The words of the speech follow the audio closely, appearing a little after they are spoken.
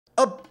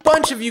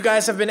bunch of you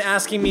guys have been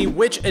asking me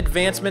which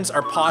advancements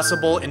are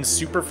possible in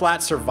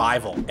Superflat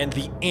survival, and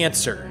the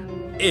answer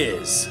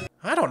is,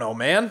 I don't know,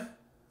 man.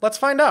 Let's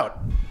find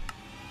out.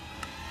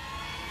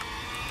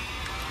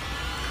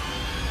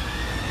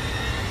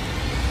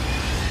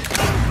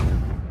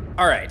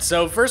 All right,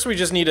 so first we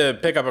just need to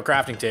pick up a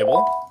crafting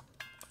table.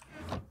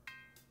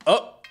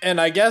 Oh,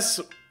 and I guess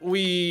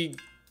we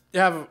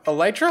have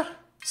elytra?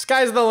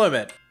 Sky's the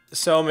limit.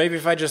 So maybe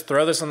if I just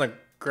throw this on the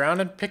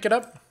ground and pick it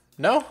up?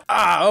 No?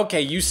 Ah,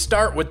 okay, you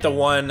start with the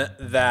one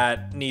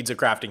that needs a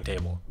crafting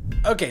table.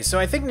 Okay, so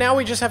I think now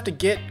we just have to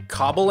get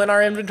cobble in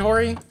our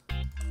inventory.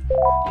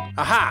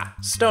 Aha,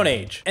 Stone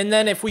Age. And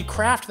then if we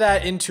craft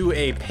that into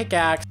a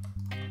pickaxe,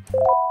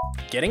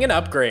 getting an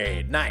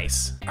upgrade,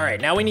 nice. All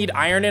right, now we need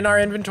iron in our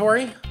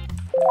inventory.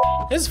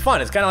 This is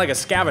fun, it's kind of like a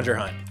scavenger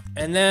hunt.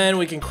 And then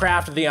we can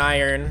craft the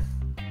iron.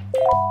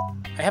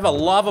 I have a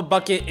lava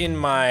bucket in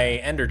my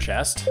ender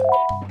chest.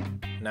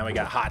 Now we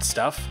got hot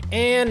stuff.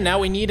 And now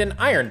we need an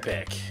iron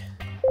pick.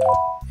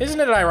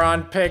 Isn't it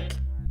iron pick?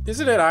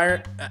 Isn't it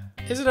iron?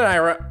 Isn't it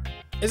iron?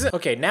 Is it?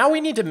 Okay, now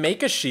we need to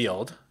make a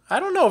shield.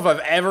 I don't know if I've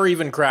ever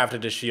even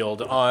crafted a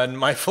shield on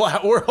my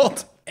flat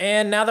world.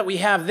 And now that we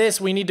have this,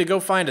 we need to go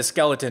find a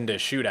skeleton to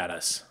shoot at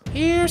us.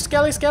 Here,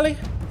 Skelly, Skelly.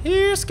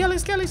 Here, Skelly,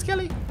 Skelly,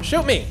 Skelly.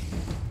 Shoot me.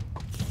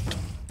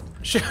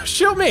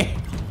 Shoot me.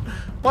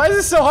 Why is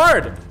this so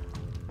hard?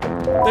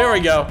 There we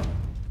go.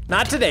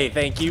 Not today,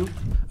 thank you.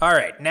 All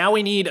right, now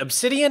we need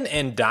obsidian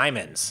and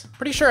diamonds.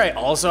 Pretty sure I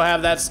also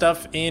have that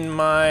stuff in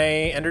my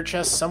ender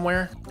chest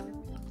somewhere.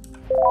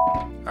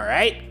 All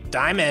right,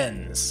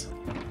 diamonds.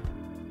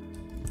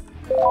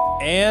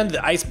 And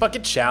the ice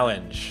bucket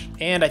challenge.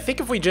 And I think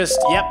if we just,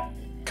 yep,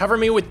 cover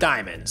me with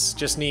diamonds.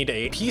 Just need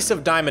a piece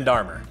of diamond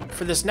armor.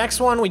 For this next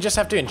one, we just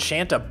have to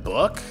enchant a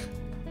book.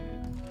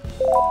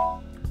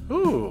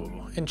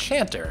 Ooh,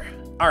 enchanter.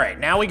 All right,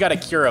 now we gotta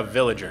cure a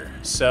villager.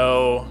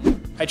 So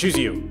I choose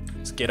you.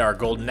 Let's get our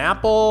golden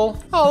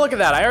apple. Oh, look at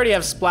that. I already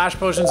have splash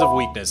potions of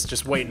weakness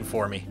just waiting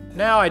for me.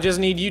 Now I just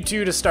need you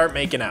two to start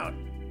making out.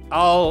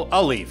 I'll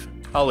leave.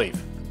 I'll leave.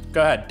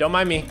 Go ahead, don't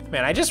mind me.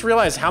 Man, I just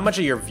realized how much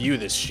of your view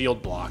this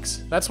shield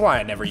blocks. That's why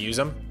I never use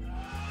them.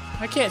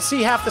 I can't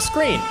see half the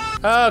screen.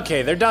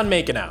 Okay, they're done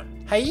making out.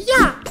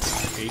 Hi-ya!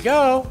 Here you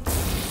go.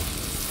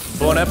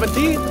 Bon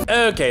appetit.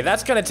 Okay,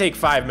 that's gonna take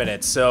 5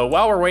 minutes, so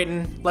while we're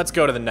waiting, let's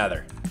go to the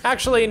nether.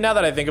 Actually, now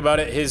that I think about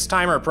it, his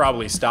timer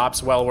probably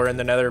stops while we're in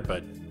the nether,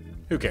 but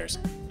who cares?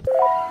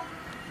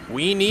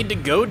 We need to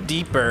go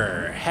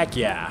deeper, heck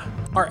yeah.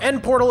 Our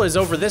end portal is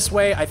over this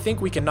way. I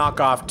think we can knock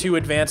off 2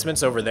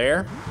 advancements over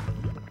there.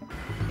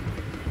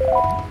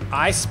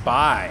 I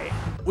spy.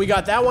 We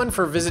got that one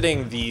for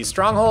visiting the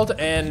stronghold,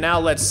 and now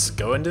let's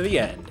go into the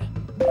end.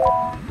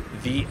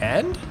 The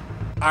end?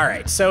 All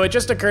right, so it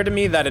just occurred to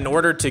me that in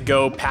order to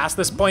go past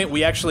this point,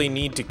 we actually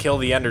need to kill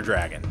the Ender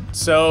Dragon.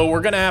 So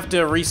we're gonna have to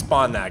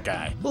respawn that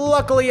guy.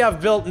 Luckily,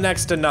 I've built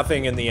next to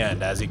nothing in the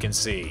end, as you can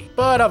see.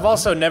 But I've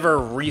also never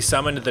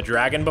resummoned the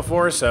dragon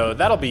before, so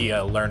that'll be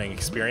a learning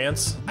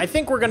experience. I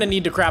think we're gonna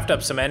need to craft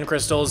up some end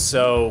crystals,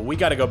 so we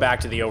gotta go back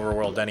to the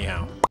overworld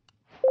anyhow.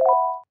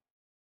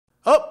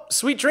 Oh,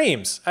 sweet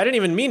dreams. I didn't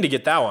even mean to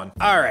get that one.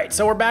 All right,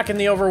 so we're back in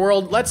the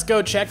overworld. Let's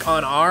go check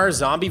on our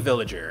zombie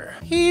villager.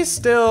 He's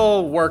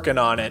still working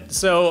on it,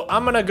 so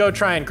I'm gonna go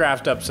try and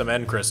craft up some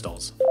end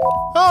crystals.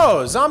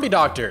 Oh, zombie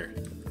doctor.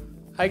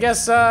 I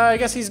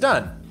guess he's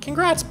done.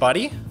 Congrats,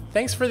 buddy.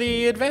 Thanks for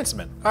the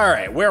advancement. All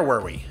right, where were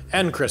we?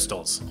 End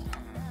crystals.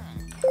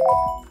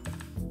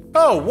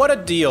 Oh, what a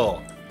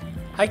deal.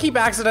 I keep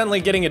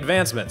accidentally getting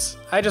advancements.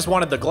 I just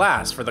wanted the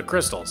glass for the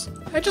crystals.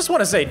 I just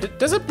want to say,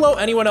 does it blow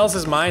anyone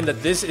else's mind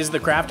that this is the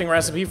crafting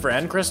recipe for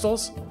end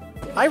crystals?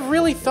 I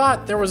really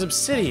thought there was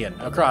obsidian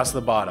across the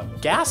bottom.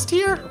 Gas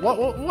tier?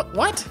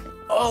 What?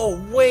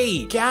 Oh,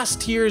 wait. Gas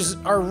tiers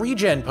are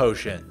regen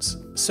potions.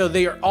 So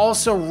they are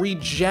also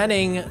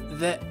regenning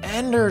the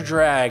Ender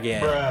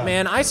Dragon. Bruh.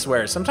 Man, I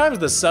swear, sometimes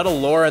the subtle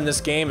lore in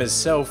this game is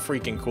so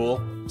freaking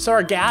cool. So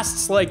are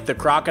ghasts like the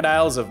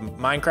crocodiles of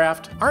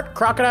Minecraft? Aren't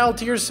crocodile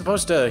tears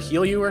supposed to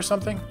heal you or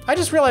something? I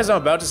just realized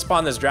I'm about to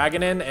spawn this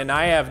dragon in, and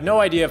I have no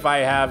idea if I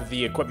have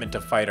the equipment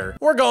to fight her.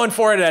 We're going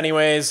for it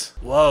anyways.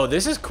 Whoa,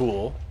 this is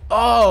cool.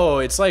 Oh,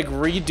 it's like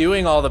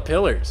redoing all the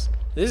pillars.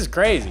 This is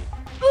crazy.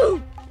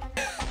 Woo!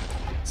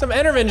 Some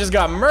Enderman just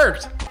got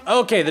murked.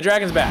 Okay, the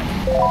dragon's back.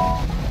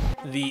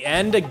 The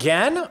end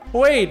again?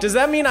 Wait, does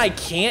that mean I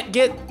can't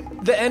get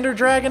the Ender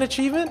Dragon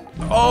achievement?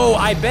 Oh,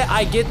 I bet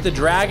I get the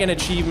dragon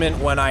achievement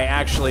when I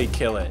actually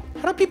kill it.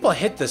 How do people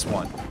hit this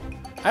one?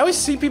 I always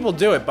see people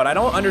do it, but I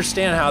don't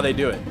understand how they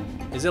do it.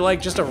 Is it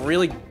like just a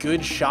really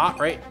good shot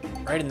right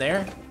in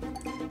there?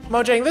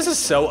 Mojang, this is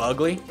so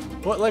ugly.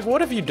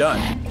 What have you done?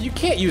 You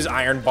can't use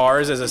iron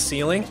bars as a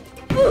ceiling.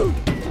 Ooh.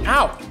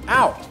 Ow,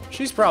 ow.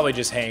 She's probably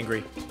just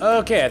hangry.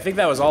 Okay, I think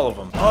that was all of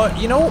them.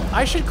 You know,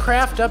 I should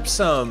craft up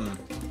some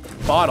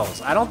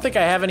bottles. I don't think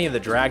I have any of the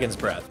dragon's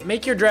breath.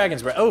 Make your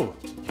dragon's breath. Oh,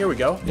 here we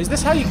go. Is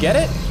this how you get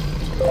it?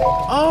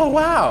 Oh,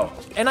 wow.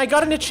 And I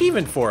got an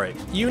achievement for it.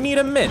 You need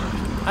a mint.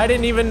 I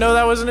didn't even know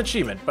that was an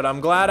achievement, but I'm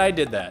glad I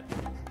did that.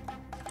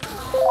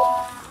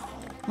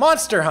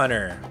 Monster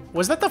Hunter.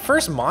 Was that the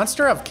first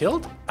monster I've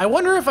killed? I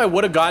wonder if I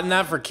would have gotten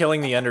that for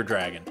killing the Ender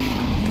Dragon.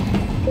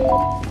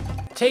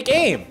 Take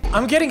aim.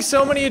 I'm getting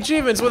so many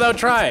achievements without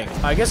trying.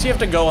 I guess you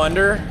have to go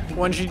under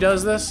when she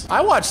does this.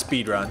 I watch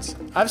speedruns.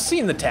 I've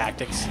seen the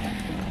tactics.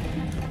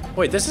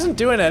 Wait, this isn't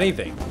doing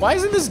anything. Why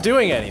isn't this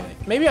doing anything?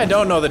 Maybe I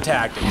don't know the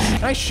tactics.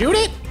 Can I shoot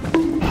it?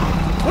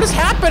 What is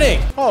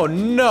happening? Oh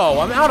no,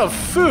 I'm out of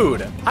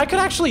food. I could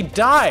actually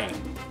die.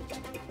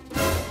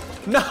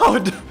 No,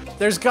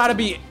 there's gotta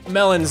be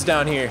melons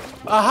down here.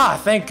 Aha,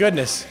 thank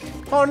goodness.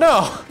 Oh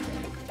no.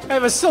 I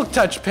have a silk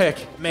touch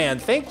pick. Man,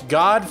 thank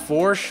God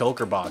for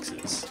shulker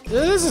boxes.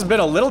 This has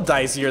been a little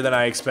dicier than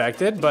I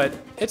expected, but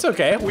it's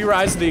okay. We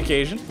rise to the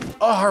occasion.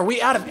 Oh, are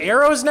we out of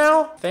arrows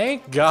now?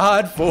 Thank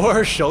God for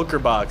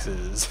shulker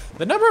boxes.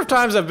 The number of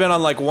times I've been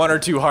on like 1 or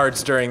 2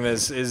 hearts during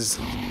this is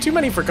too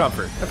many for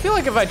comfort. I feel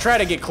like if I try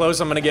to get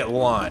close, I'm gonna get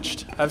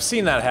launched. I've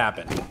seen that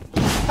happen.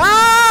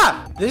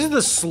 Ah! This is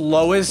the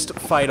slowest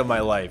fight of my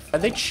life. Are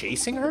they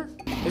chasing her?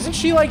 Isn't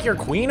she like your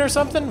queen or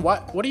something?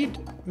 What are you,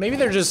 maybe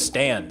they're just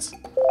stands.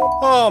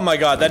 Oh my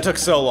God, that took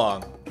so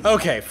long.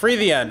 Okay, free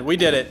the end, we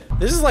did it.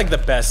 This is like the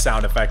best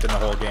sound effect in the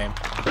whole game.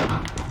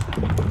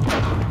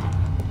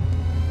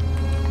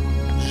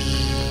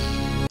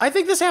 I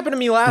think this happened to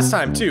me last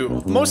time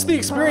too. Most of the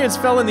experience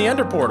fell in the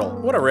Ender Portal.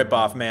 What a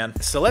ripoff, man.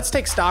 So let's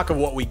take stock of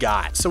what we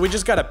got. So we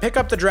just gotta pick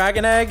up the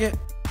dragon egg,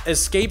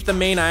 escape the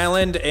main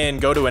island,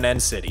 and go to an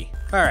end city.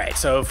 All right,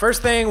 so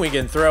first thing, we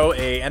can throw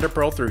a Ender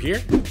Pearl through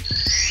here.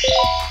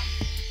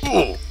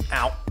 Ooh,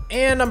 ow.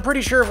 And I'm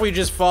pretty sure if we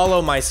just follow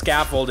my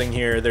scaffolding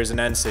here, there's an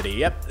end city.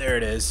 Yep, there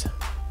it is.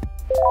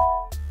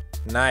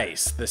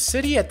 Nice, the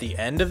city at the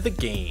end of the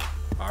game.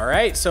 All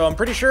right, so I'm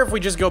pretty sure if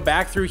we just go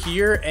back through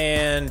here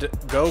and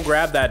go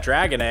grab that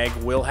dragon egg,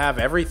 we'll have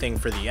everything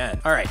for the end.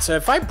 All right, so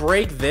if I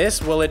break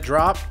this, will it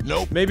drop?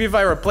 Nope. Maybe if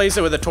I replace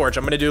it with a torch,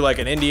 I'm gonna do like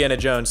an Indiana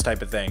Jones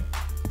type of thing.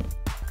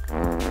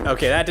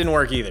 Okay, that didn't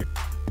work either.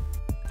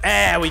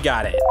 Ah, we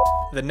got it.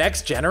 The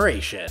next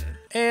generation.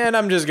 And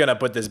I'm just gonna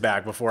put this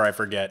back before I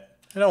forget.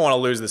 I don't want to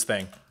lose this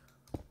thing.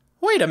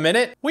 Wait a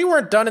minute, we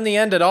weren't done in the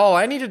end at all.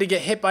 I needed to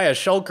get hit by a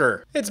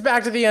shulker. It's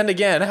back to the end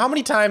again. How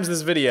many times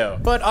this video?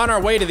 But on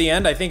our way to the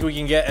end, I think we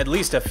can get at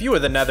least a few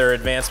of the nether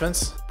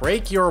advancements.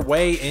 Break your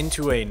way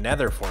into a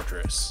nether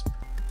fortress.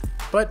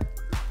 But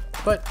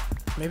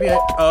maybe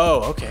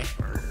oh, okay.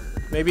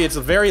 Maybe it's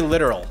very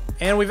literal.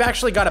 And we've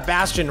actually got a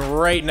bastion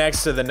right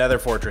next to the nether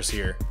fortress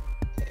here.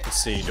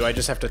 Let's see, do I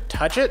just have to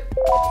touch it?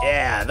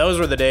 Yeah, those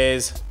were the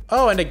days.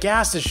 Oh, and a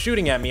ghast is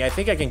shooting at me. I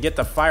think I can get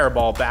the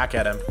fireball back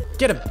at him.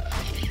 Get him.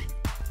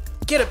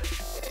 Get him.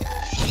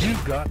 You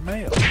got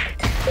mail.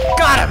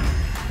 Got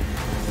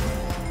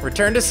him.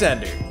 Return to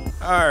sender.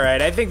 All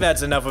right, I think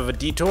that's enough of a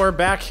detour.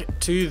 Back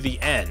to the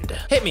end.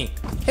 Hit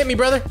me,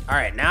 brother. All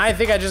right, now I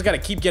think I just gotta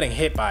keep getting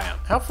hit by him.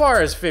 How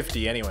far is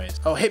 50 anyways?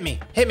 Oh, hit me.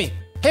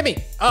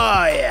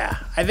 Oh yeah,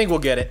 I think we'll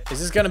get it.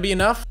 Is this gonna be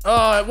enough?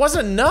 Oh, it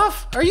wasn't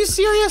enough? Are you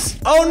serious?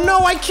 Oh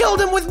no, I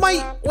killed him with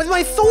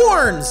my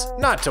thorns.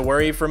 Not to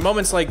worry, for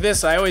moments like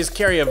this, I always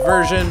carry a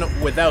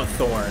version without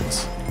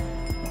thorns.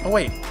 Oh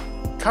wait,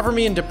 cover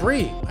me in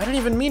debris. I didn't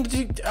even mean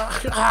to do,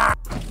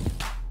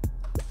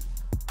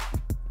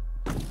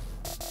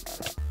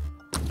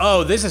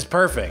 Oh, this is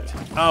perfect.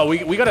 Oh,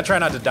 we gotta try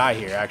not to die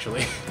here,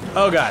 actually.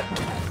 Oh God,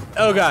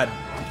 oh God.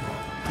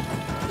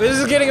 This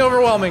is getting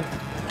overwhelming.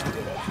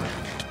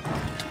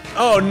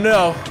 Oh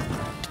no.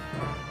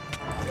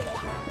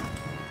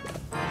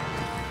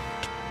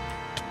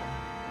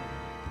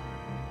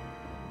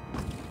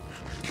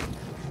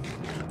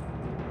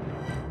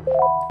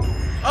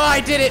 Oh,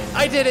 I did it.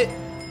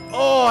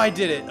 Oh, I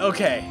did it.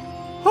 Okay.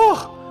 Whew.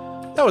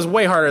 That was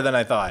way harder than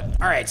I thought.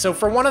 All right, so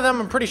for one of them,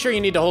 I'm pretty sure you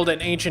need to hold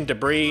an ancient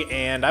debris,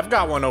 and I've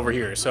got one over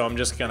here, so I'm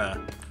just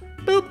gonna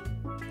boop.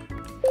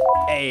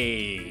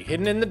 Hey,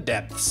 hidden in the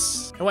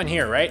depths. It went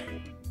here, right?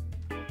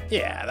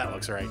 Yeah, that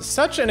looks right.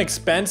 Such an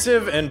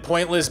expensive and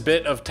pointless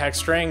bit of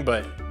texturing,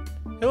 but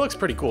it looks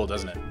pretty cool,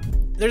 doesn't it?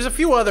 There's a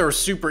few other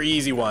super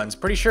easy ones.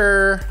 Pretty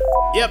sure,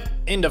 yep,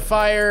 into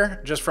fire,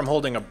 just from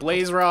holding a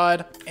blaze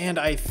rod. And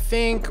I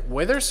think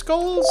wither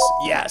skulls?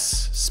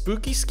 Yes,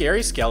 spooky,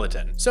 scary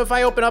skeleton. So if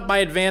I open up my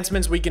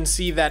advancements, we can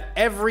see that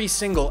every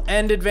single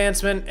end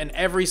advancement and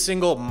every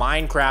single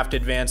Minecraft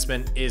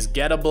advancement is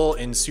gettable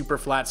in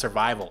Superflat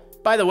survival.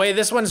 By the way,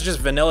 this one's just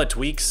vanilla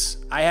tweaks.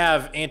 I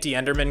have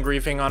anti-enderman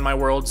griefing on my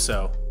world,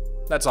 so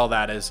that's all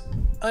that is.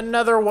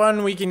 Another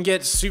one we can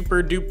get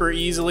super duper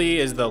easily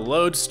is the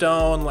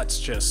lodestone. Let's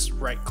just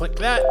right click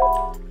that.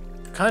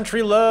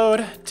 Country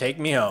load, take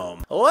me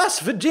home.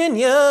 West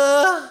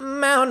Virginia,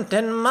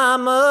 mountain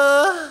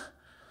mama,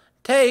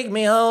 take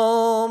me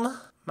home.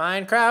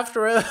 Minecraft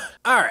road.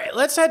 All right,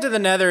 let's head to the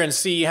nether and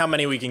see how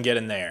many we can get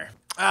in there.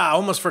 Ah,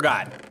 almost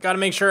forgot. Gotta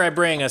make sure I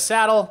bring a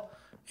saddle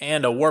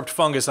and a warped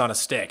fungus on a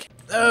stick.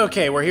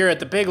 Okay, we're here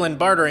at the piglin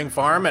bartering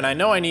farm, and I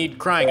know I need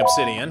crying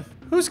obsidian.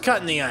 Who's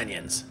cutting the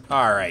onions?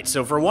 All right,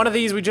 so for one of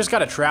these, we just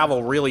gotta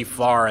travel really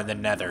far in the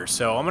nether,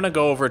 so I'm gonna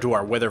go over to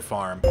our wither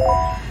farm.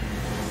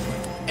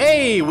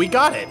 Hey, we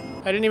got it.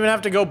 I didn't even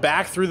have to go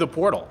back through the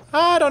portal.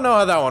 I don't know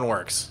how that one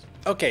works.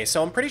 Okay,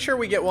 so I'm pretty sure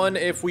we get one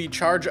if we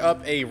charge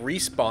up a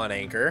respawn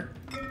anchor.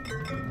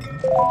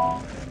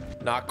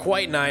 Not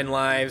quite 9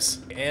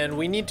 lives. And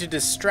we need to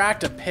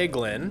distract a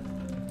piglin.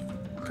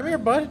 Come here,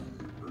 bud.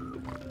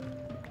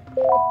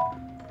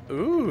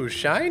 Ooh,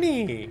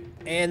 shiny.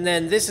 And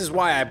then this is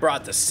why I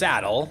brought the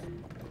saddle.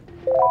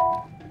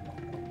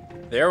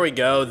 There we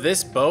go.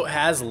 This boat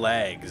has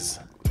legs.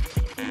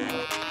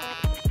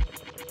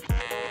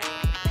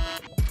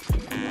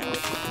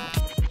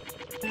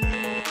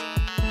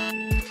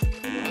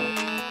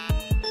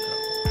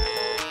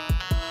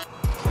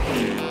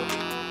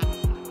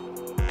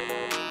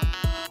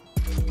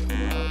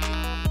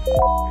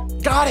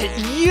 Got it!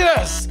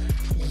 Yes!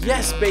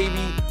 Yes,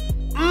 baby!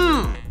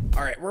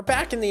 Alright, we're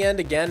back in the end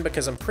again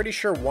because I'm pretty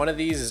sure one of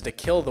these is to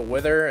kill the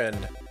wither, and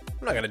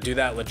I'm not gonna do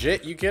that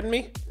legit, you kidding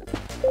me?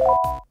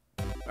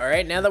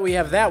 Alright, now that we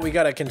have that, we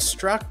gotta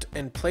construct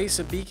and place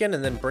a beacon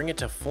and then bring it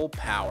to full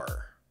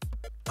power.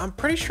 I'm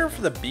pretty sure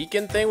for the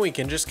beacon thing, we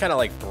can just kind of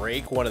like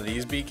break one of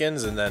these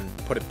beacons and then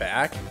put it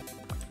back.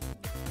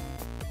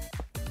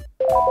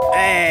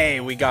 Hey,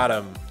 we got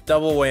him.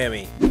 Double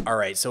whammy. All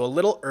right, so a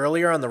little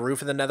earlier on the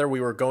roof of the Nether,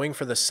 we were going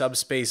for the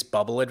subspace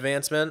bubble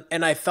advancement,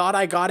 and I thought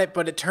I got it,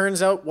 but it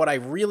turns out what I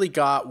really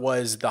got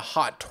was the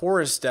hot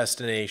tourist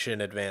destination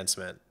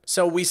advancement.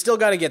 So we still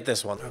got to get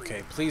this one.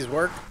 Okay, please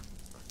work.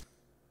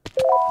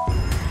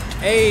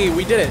 Hey,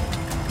 we did it.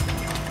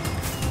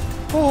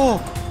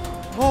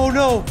 Oh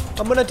no,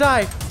 I'm gonna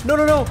die. No.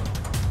 No.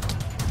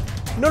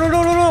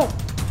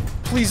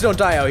 Please don't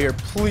die out here.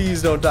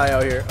 Please don't die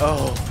out here.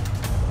 Oh,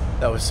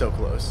 that was so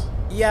close.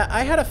 Yeah,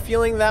 I had a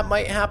feeling that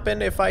might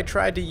happen if I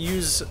tried to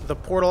use the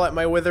portal at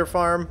my wither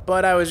farm,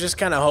 but I was just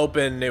kind of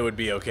hoping it would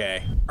be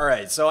okay. All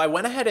right, so I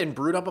went ahead and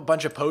brewed up a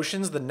bunch of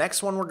potions. The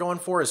next one we're going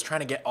for is trying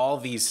to get all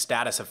these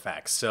status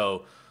effects.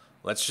 So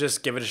let's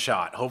just give it a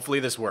shot. Hopefully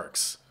this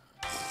works.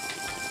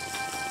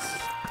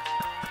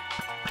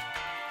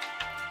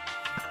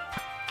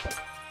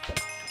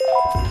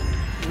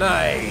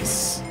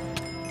 Nice.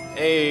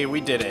 Hey, we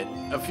did it.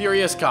 A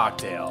furious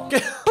cocktail.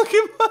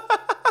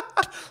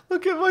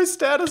 Look at my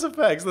status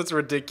effects. That's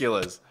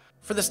ridiculous.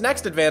 For this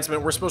next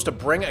advancement, we're supposed to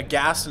bring a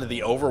ghast into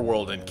the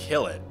overworld and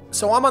kill it.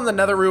 So I'm on the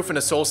nether roof in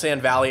a soul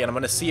sand valley, and I'm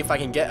gonna see if I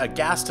can get a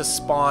ghast to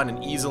spawn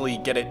and easily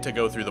get it to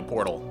go through the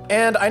portal.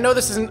 And I know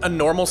this isn't a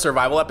normal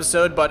survival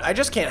episode, but I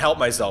just can't help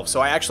myself. So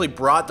I actually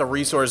brought the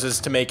resources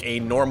to make a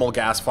normal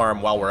ghast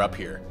farm while we're up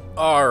here.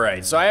 All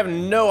right, so I have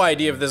no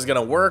idea if this is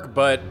gonna work,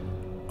 but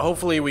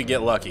hopefully we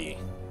get lucky.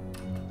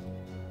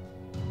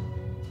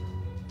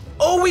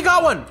 Oh, we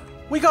got one!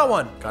 We got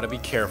one! Gotta be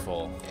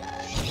careful.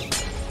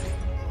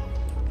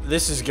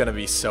 This is gonna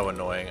be so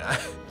annoying.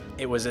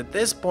 It was at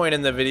this point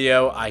in the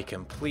video, I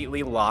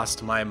completely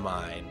lost my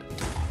mind.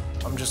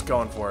 I'm just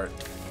going for it.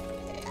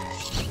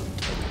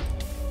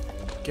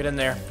 Get in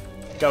there.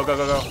 Go.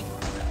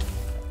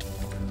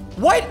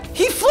 What?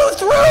 He flew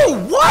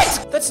through!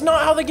 What? That's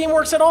not how the game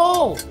works at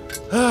all!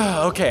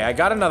 Okay, I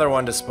got another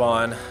one to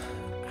spawn.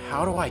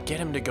 How do I get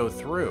him to go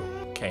through?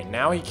 Okay,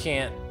 now he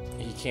can't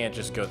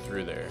just go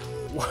through there.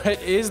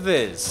 What is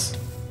this?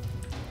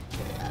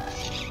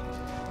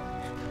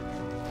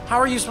 How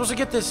are you supposed to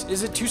get this?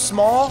 Is it too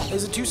small?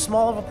 Is it too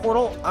small of a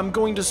portal? I'm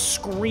going to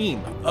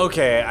scream.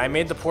 Okay, I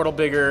made the portal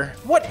bigger.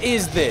 What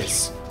is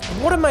this?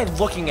 What am I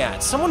looking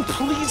at? Someone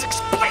please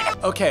explain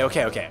it.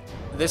 Okay.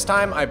 This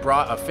time I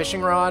brought a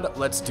fishing rod.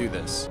 Let's do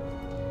this.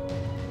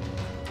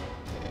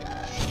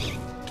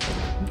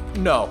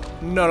 No.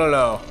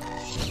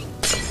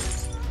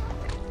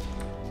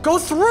 Go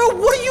through,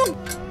 what are you?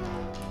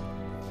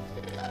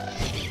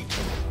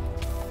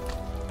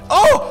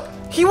 Oh,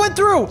 he went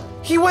through.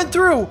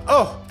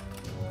 Oh.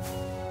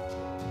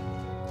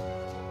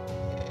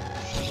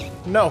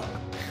 No.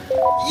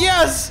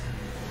 Yes!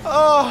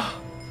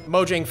 Oh.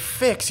 Mojang,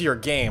 fix your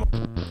game.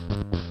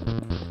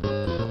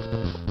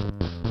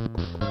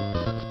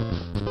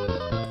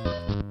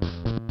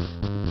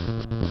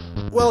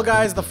 Well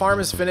guys, the farm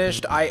is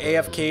finished. I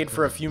AFK'd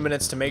for a few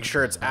minutes to make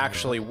sure it's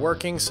actually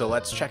working, so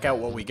let's check out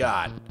what we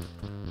got.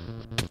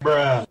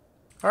 Bruh.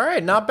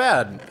 Alright, not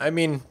bad. I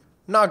mean,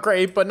 not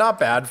great, but not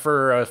bad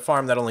for a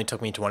farm that only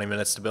took me 20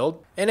 minutes to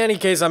build. In any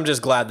case, I'm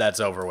just glad that's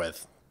over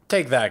with.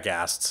 Take that,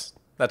 ghasts.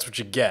 That's what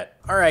you get.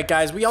 Alright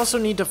guys, we also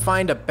need to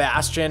find a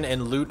bastion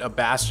and loot a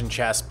bastion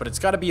chest, but it's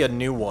gotta be a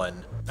new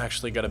one.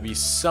 Actually gotta be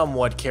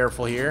somewhat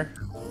careful here.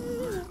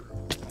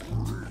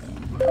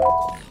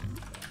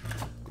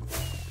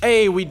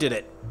 Hey, we did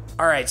it.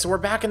 Alright, so we're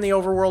back in the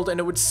overworld, and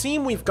it would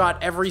seem we've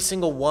got every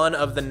single one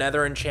of the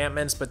nether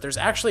enchantments, but there's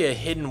actually a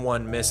hidden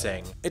one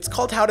missing. It's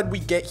called How Did We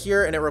Get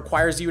Here, and it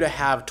requires you to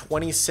have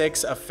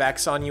 26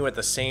 effects on you at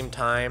the same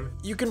time.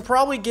 You can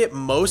probably get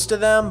most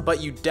of them,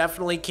 but you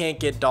definitely can't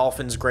get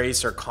Dolphin's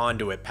Grace or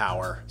Conduit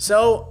Power.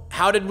 So,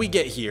 How Did We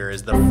Get Here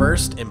is the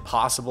first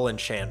impossible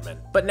enchantment.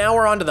 But now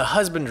we're on to the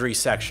husbandry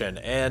section,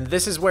 and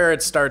this is where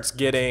it starts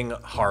getting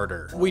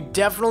harder. We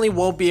definitely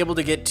won't be able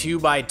to get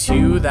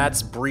 2x2,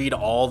 that's breed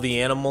all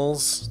the animals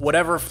animals.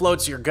 Whatever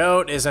floats your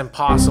goat is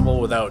impossible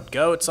without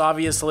goats,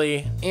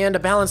 obviously. And a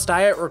balanced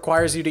diet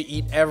requires you to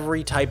eat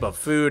every type of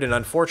food, and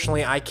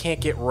unfortunately I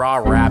can't get raw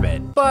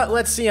rabbit. But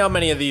let's see how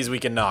many of these we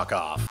can knock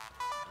off.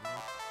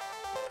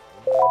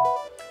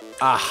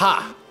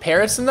 Aha!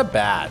 Parrots and the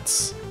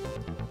bats.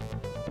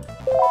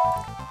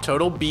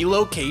 Total bee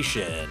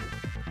location.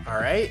 All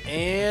right,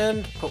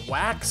 and put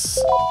wax.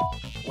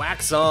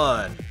 Wax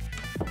on.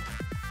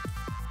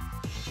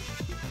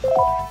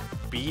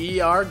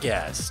 Be our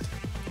guest.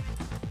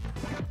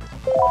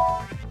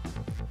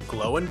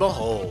 Glow and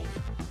behold.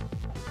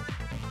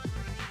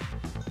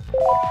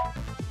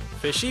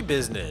 Fishy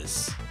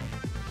business.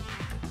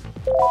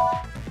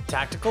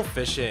 Tactical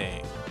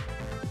fishing.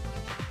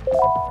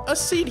 A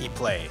seedy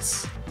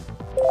place.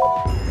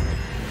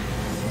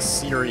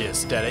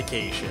 Serious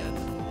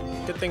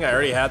dedication. Good thing I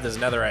already had this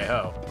netherite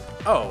hoe.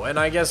 Oh, and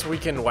I guess we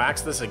can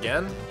wax this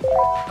again?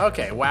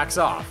 Okay, wax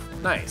off.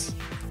 Nice.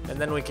 And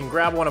then we can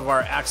grab one of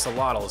our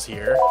axolotls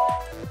here.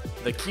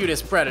 The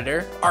cutest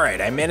predator. All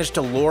right, I managed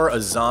to lure a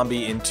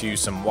zombie into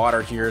some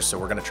water here, so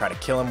we're gonna try to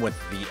kill him with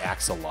the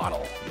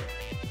axolotl.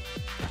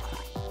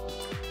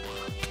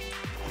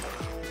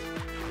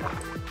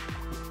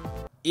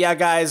 Yeah,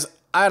 guys,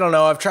 I don't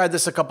know. I've tried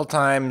this a couple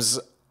times.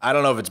 I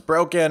don't know if it's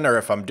broken or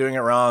if I'm doing it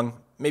wrong.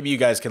 Maybe you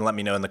guys can let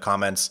me know in the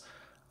comments.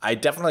 I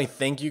definitely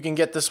think you can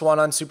get this one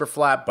on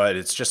Superflat, but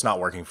it's just not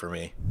working for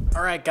me.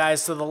 All right,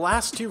 guys, so the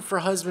last two for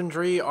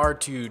husbandry are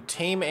to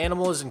tame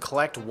animals and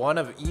collect one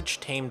of each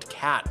tamed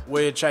cat,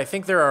 which I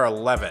think there are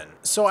 11.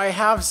 So I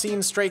have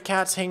seen stray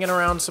cats hanging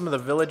around some of the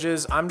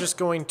villages. I'm just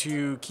going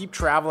to keep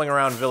traveling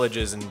around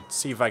villages and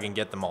see if I can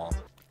get them all.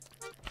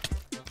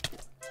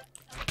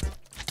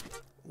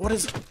 What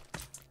is...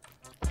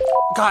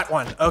 Got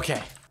one,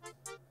 okay.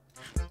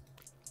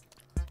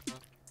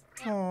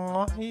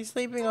 Aw, he's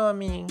sleeping on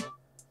me.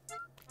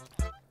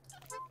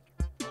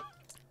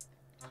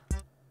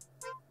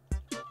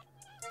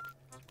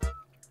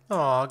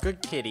 Aw,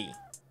 good kitty.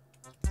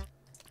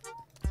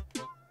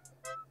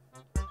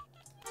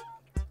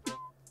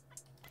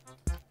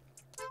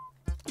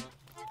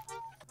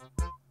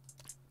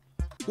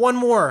 One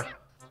more.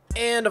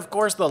 And of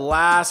course, the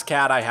last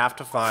cat I have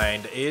to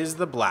find is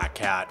the black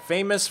cat,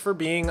 famous for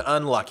being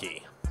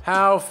unlucky.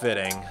 How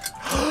fitting.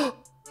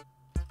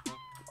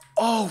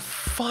 Oh,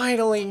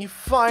 finally,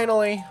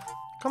 finally.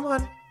 Come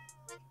on.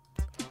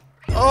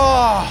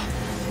 Oh,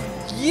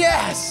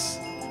 yes,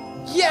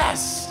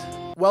 yes.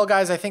 Well,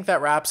 guys, I think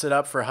that wraps it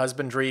up for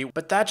husbandry,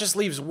 but that just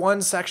leaves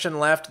one section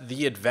left,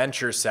 the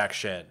adventure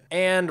section.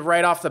 And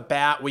right off the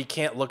bat, we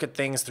can't look at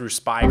things through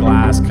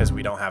spyglass because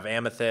we don't have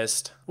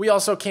amethyst. We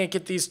also can't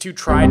get these 2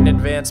 trident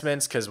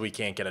advancements because we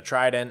can't get a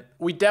trident.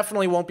 We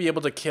definitely won't be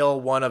able to kill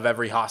one of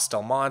every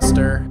hostile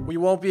monster. We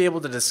won't be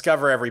able to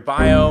discover every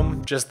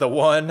biome, just the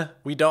one.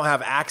 We don't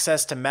have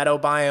access to meadow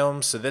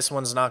biomes, so this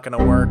one's not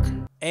gonna work.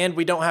 And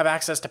we don't have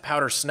access to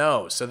powder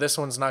snow, so this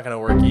one's not gonna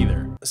work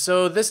either.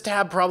 So this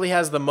tab probably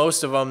has the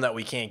most of them that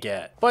we can't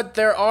get. But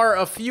there are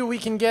a few we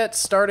can get,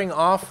 starting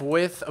off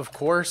with, of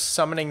course,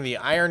 summoning the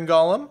iron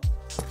golem.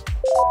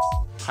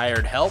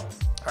 Hired help.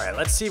 All right,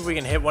 let's see if we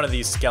can hit one of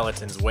these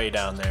skeletons way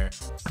down there.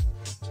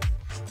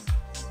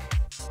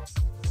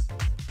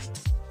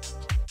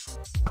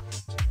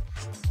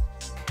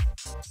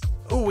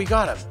 Ooh, we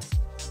got him.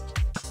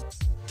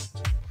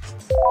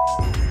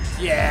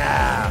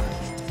 Yeah,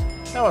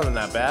 that wasn't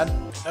that bad.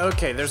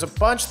 Okay, there's a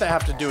bunch that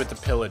have to do with the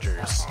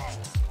pillagers.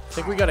 I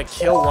think we gotta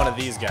kill one of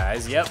these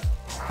guys, yep.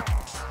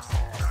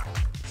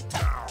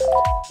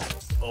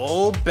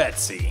 Old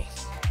Betsy.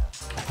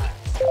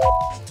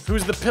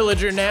 Who's the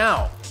pillager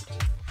now?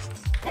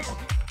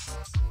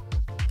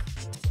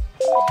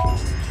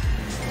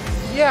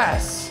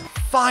 Yes,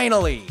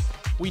 finally,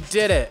 we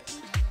did it.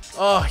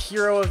 Oh,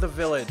 hero of the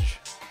village.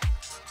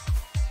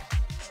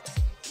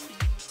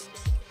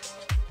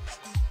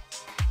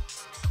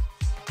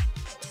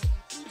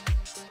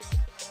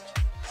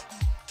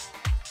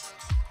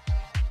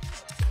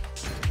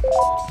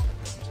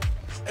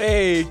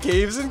 Hey,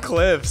 caves and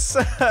cliffs.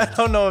 I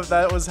don't know if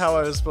that was how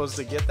I was supposed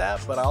to get that,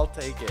 but I'll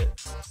take it.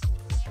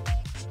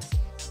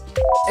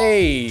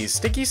 Hey,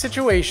 sticky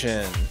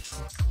situation.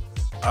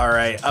 All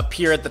right, up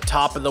here at the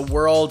top of the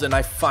world, and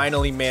I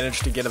finally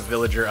managed to get a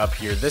villager up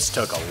here. This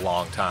took a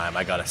long time,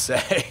 I gotta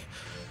say.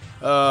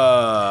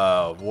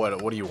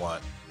 What do you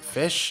want?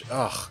 Fish?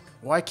 Ugh,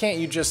 why can't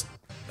you just,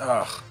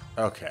 ugh,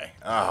 okay.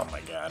 Oh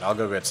my God, I'll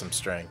go get some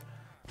string.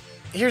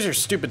 Here's your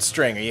stupid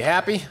string, are you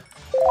happy?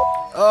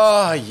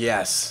 Oh,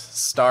 yes.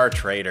 Star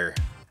Trader.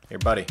 Here,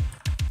 buddy.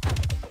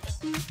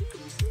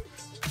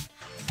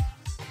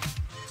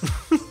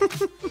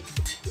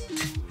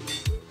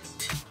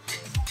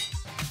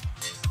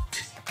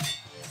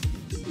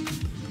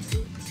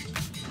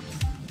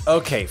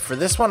 Okay, for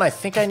this one, I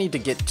think I need to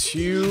get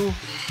 2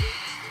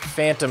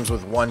 phantoms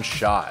with 1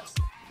 shot.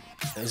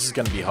 This is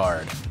gonna be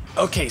hard.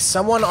 Okay,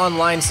 someone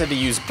online said to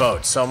use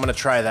boats, so I'm gonna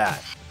try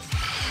that.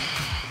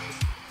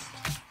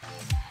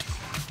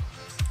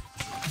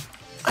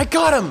 I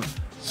got him!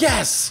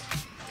 Yes!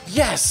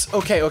 Yes!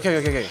 Okay.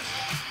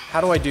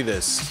 How do I do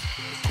this?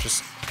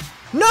 Just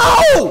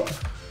No!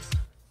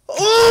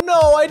 Oh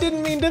no, I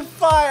didn't mean to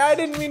fire. I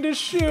didn't mean to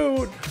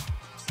shoot.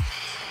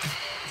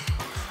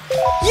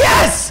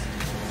 Yes!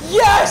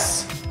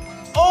 Yes!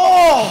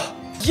 Oh!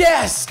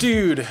 Yes,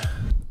 dude.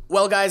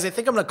 Well, guys, I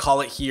think I'm gonna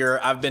call it here.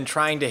 I've been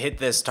trying to hit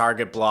this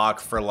target block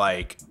for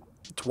like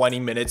 20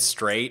 minutes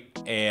straight,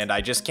 and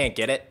I just can't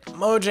get it.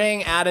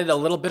 Mojang added a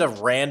little bit of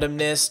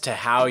randomness to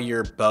how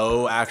your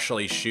bow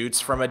actually shoots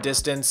from a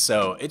distance,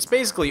 so it's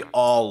basically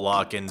all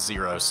luck and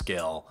zero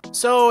skill.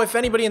 So if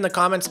anybody in the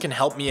comments can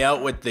help me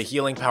out with the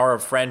healing power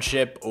of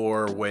friendship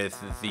or with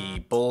the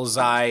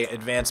bullseye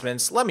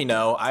advancements, let me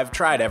know. I've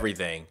tried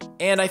everything.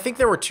 And I think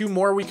there were 2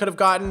 more we could have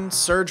gotten,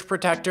 Surge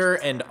Protector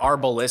and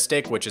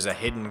Arbalistic, which is a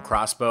hidden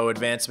crossbow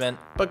advancement.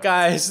 But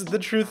guys, the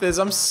truth is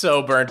I'm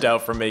so burnt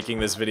out from making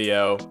this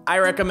video. I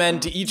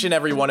recommend to each and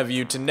every one of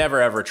you to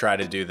never ever try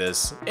to do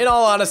this. In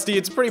all honesty,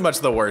 it's pretty much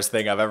the worst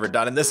thing I've ever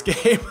done in this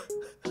game.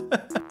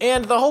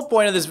 And the whole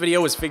point of this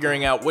video was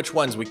figuring out which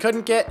ones we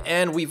couldn't get,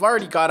 and we've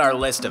already got our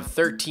list of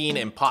 13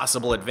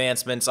 impossible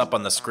advancements up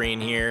on the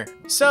screen here.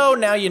 So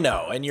now you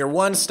know, and you're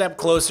one step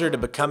closer to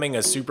becoming a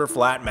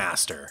Superflat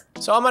master.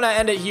 So I'm gonna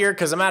end it here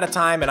because I'm out of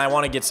time and I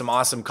want to get some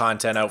awesome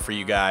content out for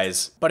you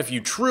guys. But if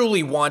you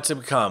truly want to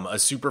become a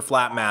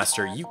Superflat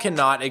master, you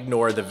cannot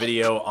ignore the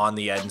video on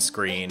the end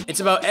screen. It's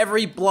about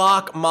every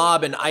block,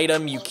 mob, and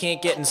item you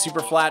can't get in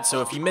Superflat,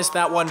 so if you missed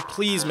that one,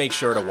 please make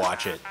sure to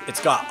watch it.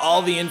 It's got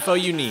all the info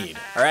you need.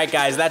 Alright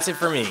guys, that's it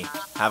for me.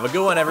 Have a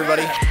good one,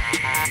 everybody.